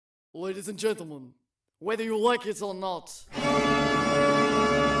Ladies and gentlemen, whether you like it or not.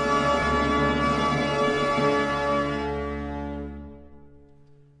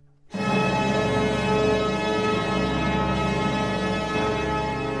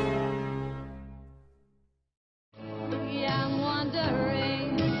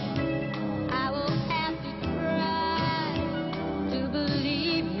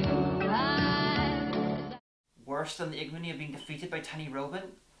 Worse than the ignominy of being defeated by Tiny Robin?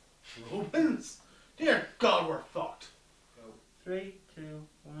 Robins? Dear God, we're fucked. Go. 3, 2,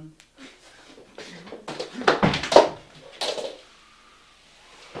 1.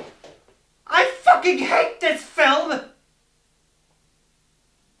 I fucking hate this film!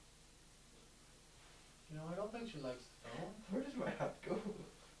 You know, I don't think she likes the film. Where does my hat go?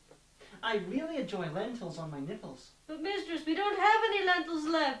 I really enjoy lentils on my nipples. But mistress, we don't have any lentils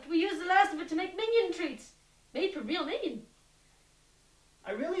left. We used the last of it to make minion treats. Made from real minion.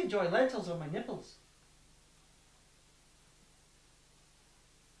 I really enjoy lentils on my nipples.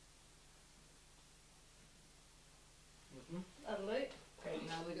 That'll do. Okay,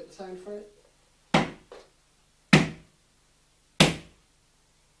 now we get the sound for it.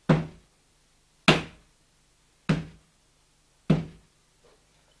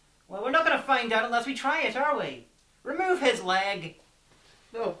 Well, we're not going to find out unless we try it, are we? Remove his leg.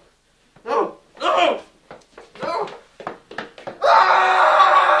 No. No. No. No.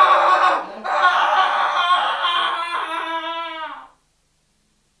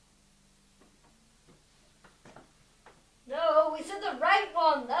 No, we said the right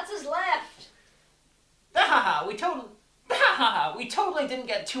one. That's his left. We totally didn't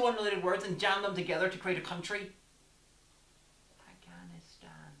get two unrelated words and jam them together to create a country.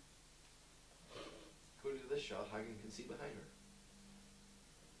 Afghanistan. According to this shot, Hagen can see behind her.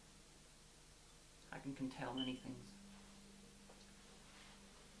 Hagen can tell many things.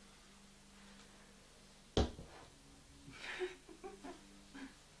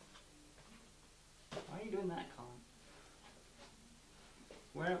 Why are you doing that, Colin?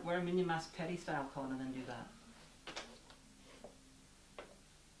 Wear a Minion Mask Teddy style, Colin, and then do that.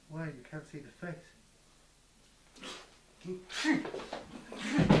 Why? You can't see the face.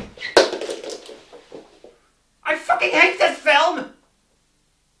 I fucking hate this film!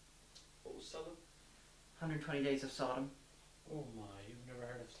 What was Sodom? 120 Days of Sodom. Oh my, you've never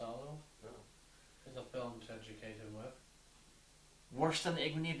heard of Solo? No. It's a film to educate him with. Worse than the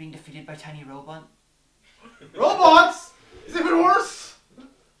ignominy of being defeated by Tiny Robot? Robots! It's even worse!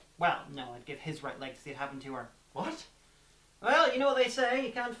 Well, no, I'd give his right leg to see it happen to her. What? Well, you know what they say,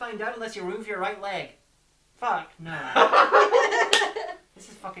 you can't find out unless you remove your right leg. Fuck, no. This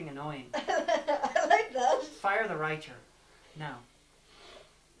is fucking annoying. I like that. Fire the writer. Now.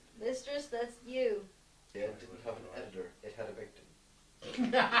 Mistress, that's you. Yeah, it didn't have an editor. It had a victim.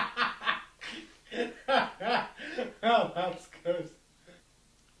 Oh, that's good.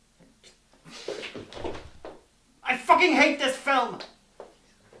 I fucking hate this film!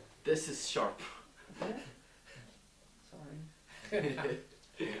 This is sharp. Sorry. I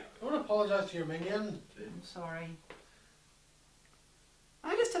want to apologise to your minion. I'm sorry.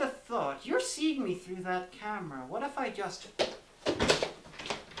 I just had a thought. You're seeing me through that camera. What if I just...